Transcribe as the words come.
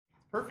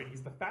Perfect.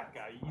 He's the fat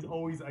guy. He's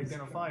always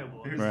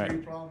identifiable. Right.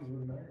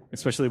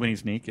 Especially when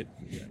he's naked.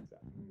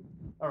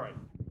 All right.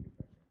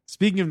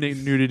 Speaking of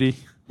nudity,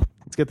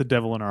 let's get the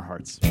devil in our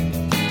hearts.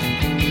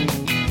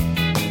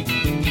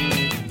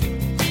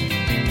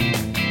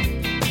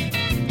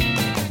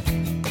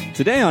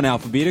 Today on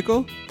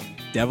Alphabetical,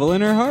 Devil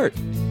in Her Heart.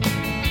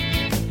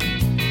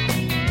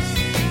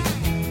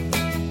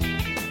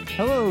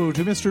 Hello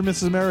to Mr. and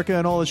Mrs. America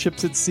and all the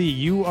ships at sea.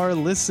 You are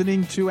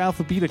listening to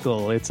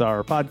Alphabetical. It's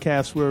our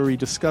podcast where we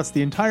discuss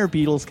the entire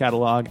Beatles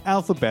catalog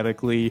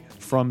alphabetically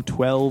from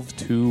 12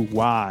 to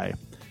Y.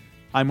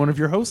 I'm one of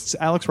your hosts,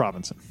 Alex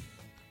Robinson.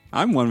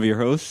 I'm one of your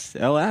hosts,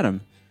 L.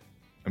 Adam.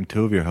 I'm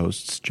two of your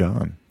hosts,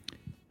 John.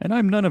 And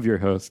I'm none of your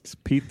hosts,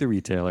 Pete the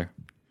Retailer.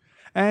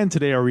 And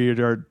today we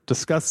are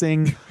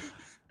discussing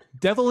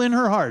Devil in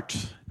Her Heart.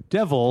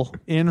 Devil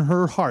in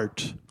Her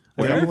Heart.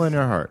 Devil in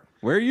Her Heart.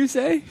 Where you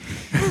say?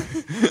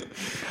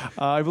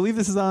 I believe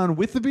this is on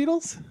With the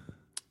Beatles?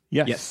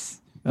 Yes.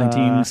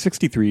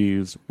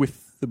 1963's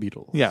With the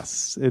Beatles.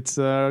 Yes. It's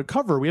a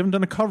cover. We haven't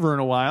done a cover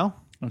in a while.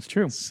 That's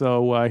true.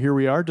 So here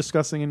we are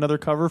discussing another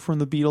cover from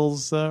the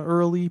Beatles'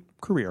 early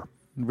career.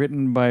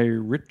 Written by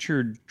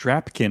Richard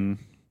Drapkin,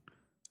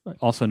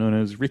 also known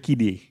as Ricky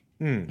D.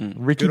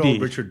 Ricky Good D.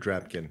 old Richard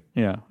Drapkin.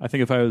 Yeah, I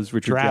think if I was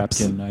Richard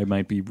Draps. Drapkin, I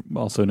might be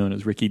also known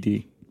as Ricky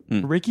D.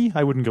 Ricky?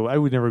 I would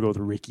never go with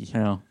Ricky.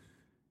 Yeah.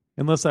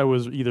 Unless I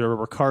was either a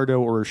Ricardo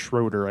or a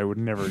Schroeder, I would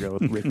never go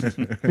with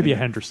Ricky. Maybe a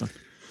Henderson.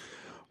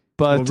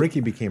 But Well,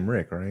 Ricky became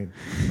Rick, right?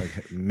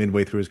 Like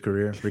midway through his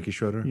career, Ricky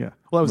Schroeder. yeah.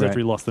 Well, that was Right. after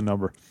he lost the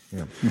number.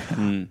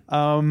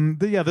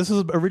 Yeah. This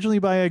was originally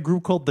by a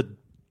group called the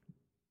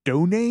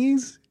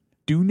Donays?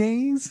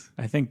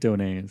 I think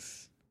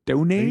Donays. Are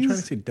you trying to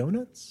Donays? say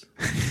donuts?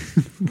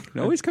 It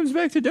always comes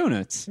back to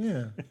donuts.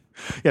 Yeah.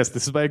 Yes,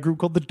 this is by a group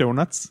called the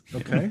Donuts.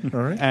 Okay.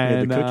 All right.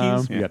 And We had the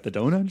cookies. We got the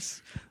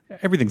donuts.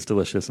 Everything's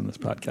delicious in this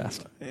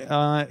podcast.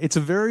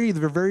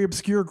 they're a very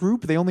obscure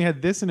group. They only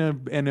had this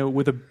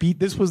with a beat.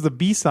 This was the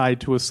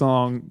B-side to a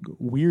song,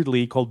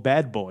 weirdly called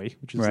 "Bad Boy,"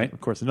 which is Right.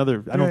 of course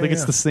another. I don't think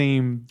it's yeah. the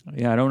same,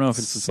 Yeah, I don't know if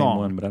it's the Song. same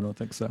one, but I don't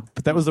think so.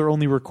 but that was their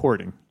only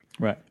recording.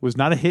 Right. It was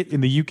not a hit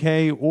in the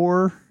UK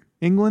or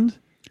England.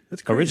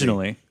 That's crazy.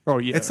 Originally. Oh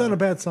yeah, It's not a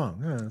bad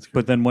song. Yeah, that's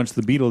But then once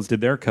the Beatles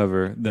did their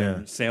cover, then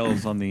Yeah.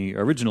 sales on the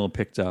original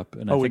picked up,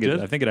 and Oh, it did?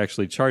 I think it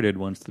actually charted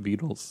once the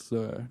Beatles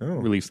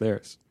released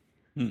theirs.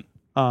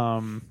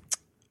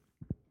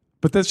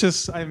 But that's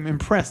just, I'm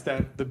impressed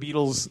that the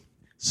Beatles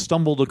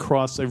stumbled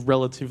across a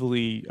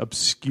relatively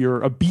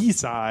obscure, a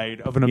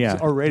B-side of an Yeah,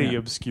 already yeah.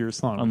 obscure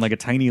song. On like a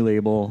tiny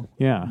label,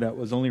 Yeah. that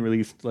was only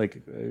released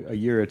like a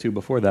year or two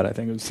before that. I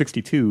think it was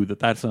 '62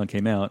 that song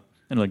came out,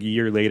 and like a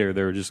year later,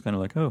 they were just kind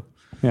of like, oh,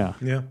 yeah.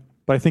 Yeah.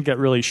 But I think that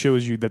really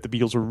shows you that the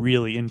Beatles were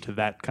really into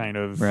that kind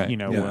of, Right.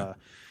 Yeah.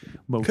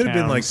 Motown, Could have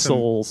been like some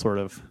soul sort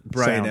of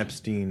Brian sound.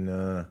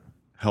 Epstein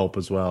help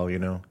as well, you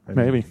know? I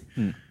mean,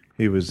 Maybe.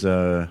 He was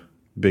a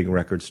big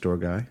record store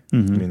guy. I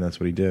mean, that's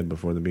what he did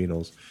before the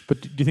Beatles.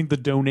 But do you think the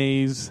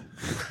Donays,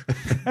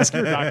 ask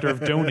your doctor if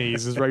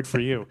Donays is right for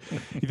you.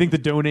 You think the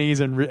Donays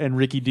and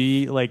Ricky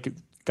D like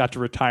got to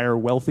retire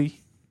wealthy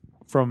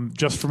from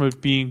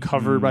it being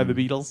covered by the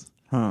Beatles?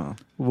 Huh.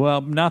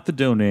 well, not the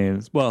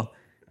Donays. Well,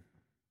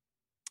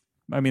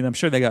 I mean, I'm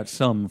sure they got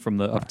some from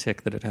the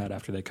uptick that it had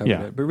after they covered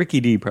Yeah. it, but Ricky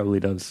D probably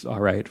does all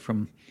right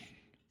from.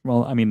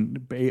 Well, I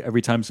mean,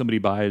 every time somebody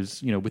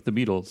buys, with the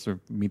Beatles or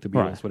Meet the Beatles,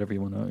 Right. whatever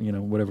you want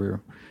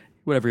to,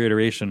 whatever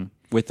iteration.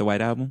 With the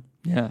White Album?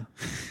 Yeah.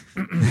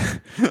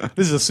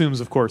 This assumes,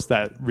 of course,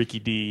 that Ricky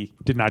D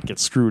did not get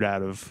screwed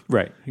out of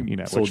Right.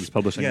 which Sold his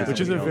publishing. Yeah. to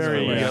which is a somebody else.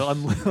 very Yeah.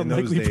 In those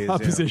unlikely days, yeah.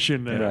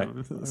 proposition. Right.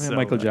 So,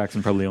 Michael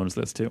Jackson probably owns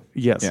this too.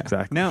 Yes, Yeah.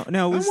 exactly. Now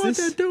was I want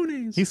this? that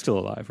donuts. He's still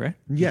alive, right?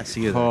 Yes,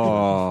 he is.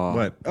 Oh.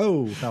 What?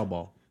 Oh, foul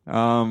ball.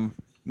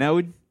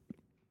 Now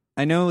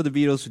I know the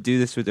Beatles would do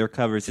this with their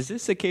covers. Is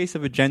this a case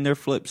of a gender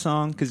flip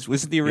song? Because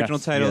wasn't the original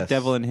Yes. title Yes.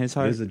 "Devil in His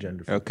Heart"? It is a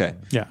gender flip Okay.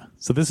 song. Yeah.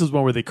 So this is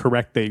one where they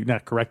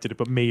not corrected it,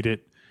 but made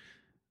it.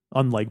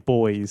 Unlike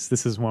Boys,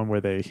 this is one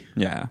where they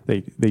Yeah.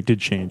 did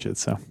change it.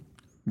 So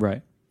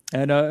Right.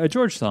 And a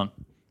George song.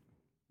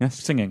 Yes.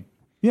 Singing.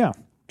 yeah,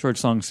 George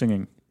song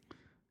singing.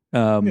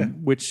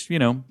 Which,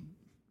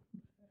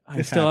 I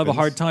It still have a happens.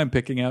 hard time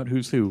picking out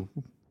who's who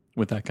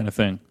with that kind of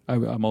thing.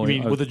 I'm I always,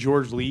 mean, with a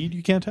George lead,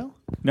 you can't tell.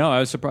 no, I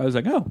was surprised.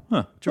 Like, George.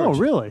 Oh,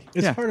 really?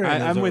 It's Yeah. harder. in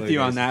those I'm with early you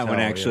on days to that one,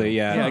 tell, actually.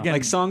 Yeah. Yeah, again-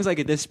 like songs like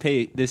at this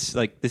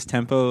this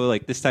tempo,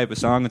 like this type of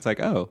song. It's like,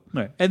 oh,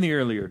 Right. And the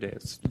earlier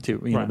days too.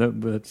 Right.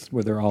 That's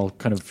where they're all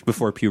kind of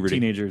before puberty.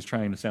 teenagers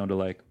trying to sound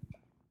alike.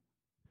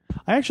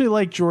 I actually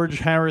like George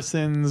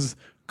Harrison's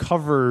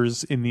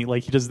covers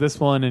he does this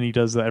one and he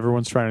does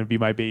Everyone's Trying to Be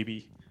My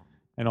Baby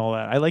and all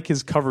that. I like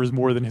his covers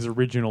more than his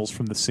originals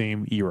from the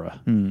same era.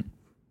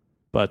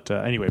 But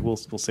anyway, we'll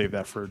save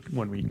that for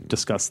when we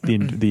discuss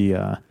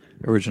the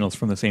Originals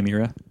from the same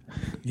era.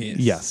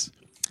 yes.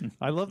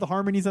 I love the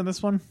harmonies on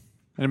this one,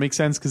 and it makes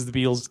sense because the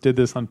Beatles did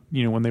this on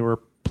when they were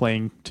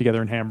playing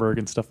together in Hamburg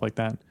and stuff like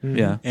that.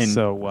 Yeah. And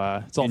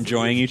So it's all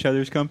enjoying each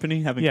other's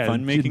company, having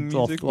fun making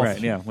all- music. all- Right.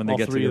 Yeah. When they all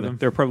get three of together, them.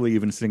 they're probably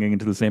even singing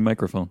into the same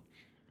microphone.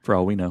 for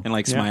all we know. and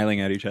like Yeah. smiling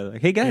at each other.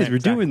 Like, hey guys, Yeah, we're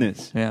exactly. doing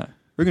this. Yeah.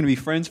 We're going to be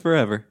friends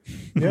forever.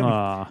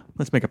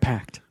 Let's make a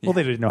pact. Well,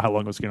 they didn't know how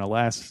long it was going to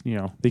last. You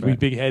know, they could Right.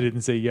 be big-headed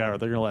and say, "Yeah,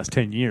 they're going to last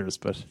 10 years."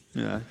 But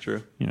Yeah,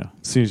 true. you know,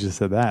 as soon as you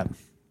said that,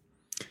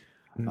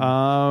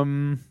 no,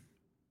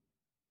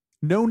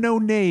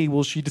 nay,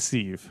 will she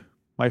deceive?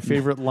 My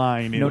favorite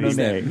line No, is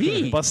no,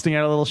 nay. busting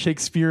out a little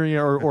Shakespearean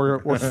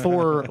or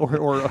Thor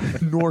or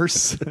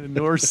Norse.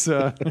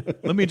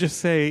 Let me just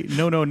say,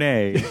 no,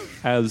 nay,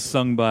 as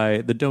sung by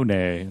the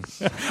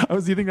Donays. Oh,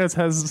 do you think that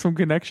has some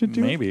connection to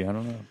it? Maybe, I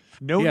don't know.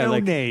 No, Yeah, no,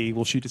 like- nay,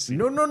 will she deceive?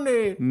 No,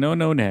 nay. No,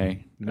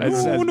 nay.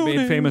 As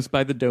made famous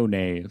by the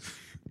Donays.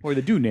 Or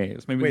the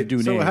Donays. Maybe Wait, the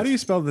Donays. so how do you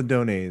spell the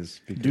donays?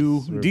 Because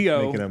Do- we're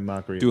D-O. making a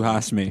mockery. Du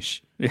hast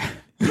mich. Yeah.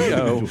 Do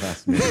D-O. Did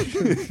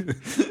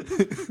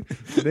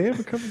they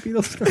ever cover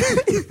Beatles?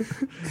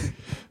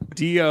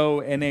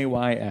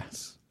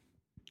 D-O-N-A-Y-S.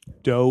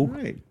 Do,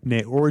 Right.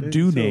 nay, or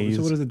do nays.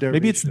 so what is the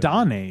Maybe it's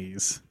derivation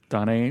donays.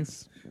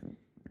 Donays.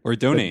 Or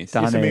donays.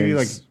 Don- So maybe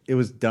like Donays. it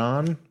was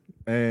Don.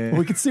 Well,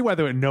 we can see why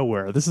they went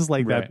nowhere. This is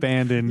like Right. that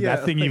band in Yeah,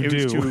 That Thing You It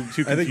was Do. too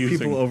I think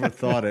confusing. people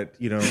overthought it,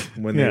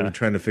 when they Yeah. were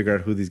trying to figure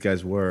out who these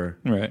guys were,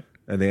 Right.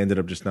 and they ended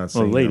up just not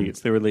Well, saying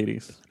ladies. They were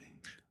ladies.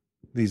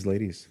 these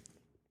ladies.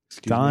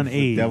 Excuse Don me, with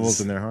A's.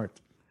 devils in their heart.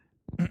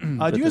 Do you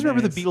guys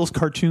remember the Beatles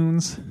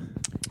cartoons?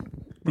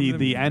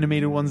 The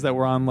animated ones that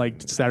were on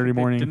like Saturday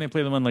morning? Didn't they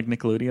play them on like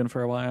Nickelodeon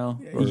for a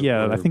while?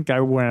 Yeah, I think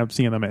I went up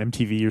seeing them at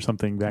MTV or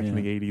something back in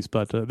the 80s.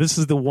 But this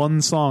is the one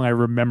song I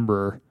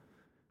remember.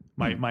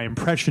 My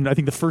impression, I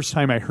think the first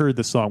time I heard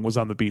the song was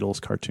on the Beatles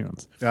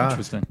cartoons.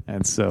 Interesting.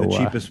 And so The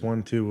cheapest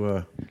one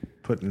to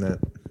put in that.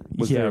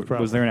 Was Yeah,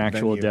 there an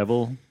actual venue.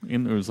 devil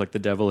in? It was like the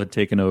devil had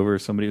taken over.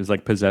 Somebody was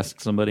like possessed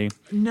somebody.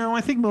 No,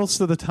 I think most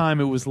of the time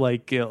it was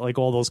like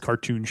all those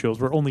cartoon shows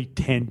were only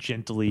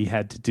tangentially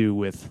had to do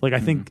with I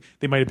think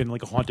they might have been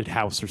like a haunted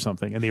house or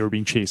something, and they were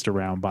being chased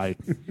around by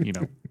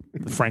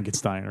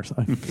Frankenstein or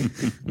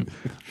something.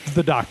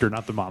 The doctor,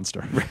 not the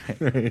monster.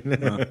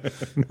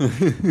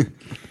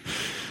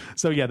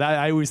 So yeah,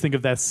 I always think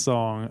of that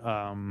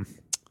song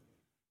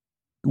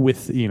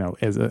with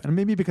as and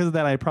maybe because of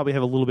that I probably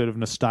have a little bit of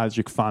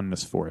nostalgic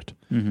fondness for it.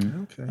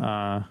 Okay.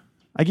 I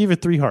gave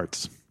it 3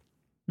 hearts.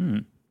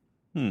 All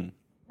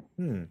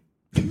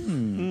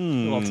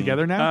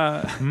together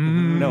now.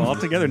 No,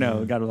 altogether, no.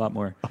 We got a lot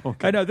more.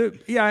 Okay. I know.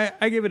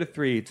 I gave it a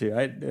 3 too.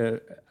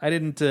 I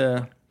didn't.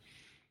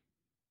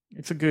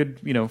 It's a good,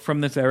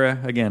 from this era.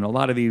 Again, a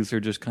lot of these are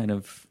just kind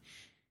of.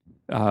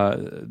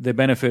 They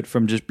benefit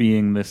from just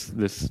being this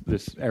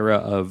era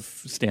of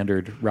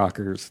standard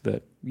rockers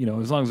that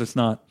as long as it's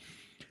not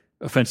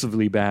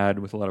offensively bad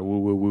with a lot of woo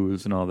woo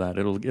woos and all that,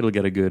 it'll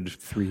get a good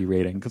 3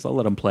 rating because I'll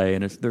let them play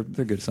and they're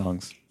good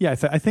songs. Yeah,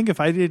 I think if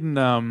I didn't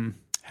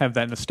have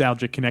that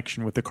nostalgic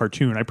connection with the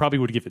cartoon, I probably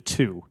would give it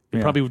 2. It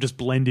Yeah. probably would just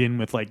blend in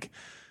with like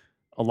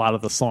a lot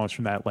of the songs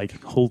from that,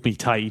 like "Hold Me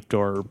Tight"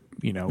 or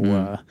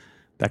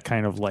that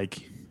kind of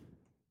like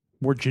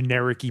more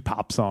generic-y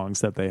pop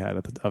songs that they had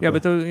at the.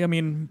 But those,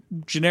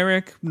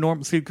 generic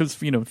normal. See, because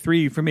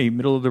 3 for me,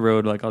 middle of the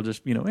road. Like I'll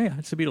just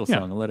it's a Beatles Yeah.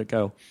 song. I'll let it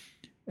go,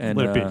 and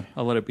Let it be.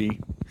 I'll let it be.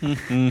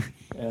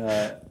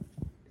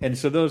 And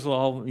so those will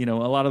all, a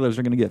lot of those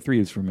are going to get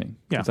 3s from me. 'Cause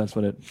Yeah. that's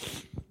what it.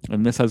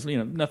 And this has,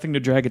 nothing to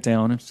drag it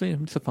down. It's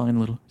a fine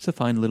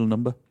little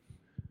number.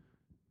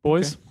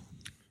 boys.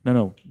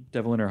 No,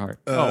 Devil in Her Heart.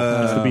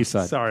 That's the B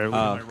side. Sorry, I'm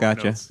looking at my Oh, wrong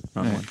gotcha. notes.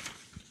 Wrong one.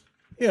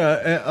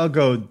 Yeah, I'll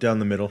go down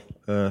the middle.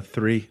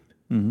 3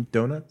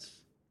 donuts.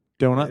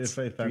 Donuts.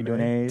 If I may.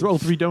 Donays. Oh,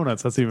 3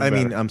 donuts. That's even. I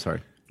better. mean, I'm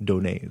sorry.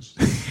 Donays.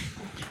 3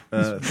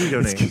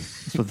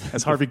 donays.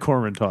 as Harvey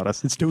Korman taught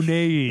us, it's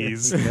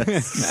donays.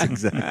 Yes,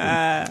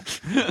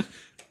 exactly.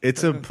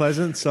 It's a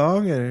pleasant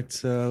song, and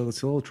it's a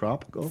little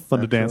tropical. Fun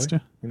to dance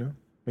actually.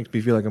 Makes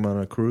me feel like I'm on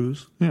a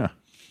cruise. Yeah,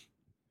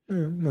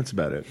 Yeah, that's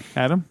about it.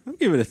 Adam. I'll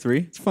give it a 3.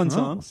 It's a fun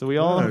song. So we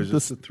all. Oh, it was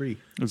just a 3.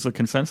 It's a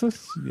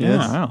consensus? yeah,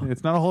 Wow.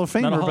 it's not a Hall of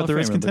Famer, Not a Hall but of there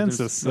is Famer, but there's-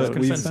 consensus. there's So-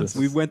 consensus.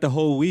 We went the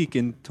whole week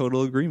in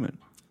total agreement.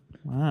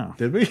 Wow.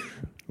 Did we?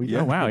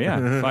 Oh, wow, yeah.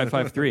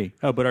 553.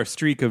 Oh, but our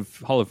streak of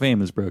Hall of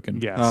Fame is broken.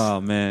 Yes. Oh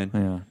man.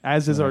 Yeah.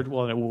 As is our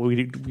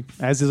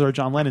as is our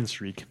John Lennon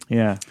streak.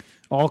 Yeah.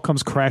 All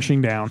comes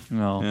crashing down.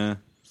 Well, Yeah.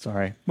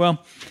 sorry.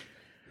 Well,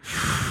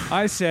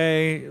 I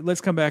say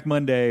let's come back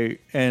Monday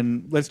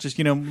and let's just,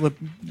 it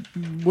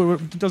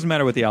doesn't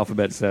matter what the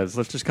alphabet says.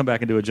 Let's just come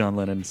back and do a John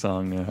Lennon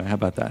song. How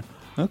about that?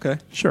 Okay.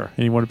 Sure.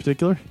 Anyone in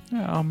particular?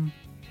 I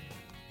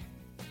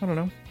don't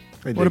know.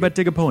 I dig What about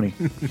Dig a Pony?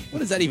 What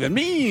does that even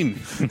mean?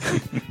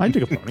 I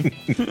dig a pony.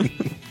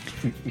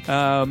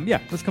 Yeah,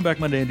 let's come back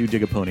Monday and do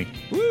Dig a Pony.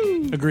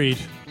 Agreed.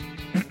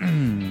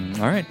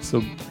 All right,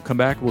 so come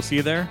back. We'll see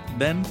you there.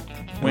 Then,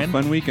 when?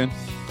 Fun weekend.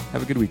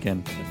 Have a good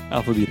weekend.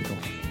 Alphabetical.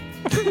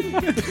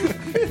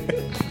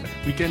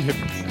 Weekend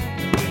hippos.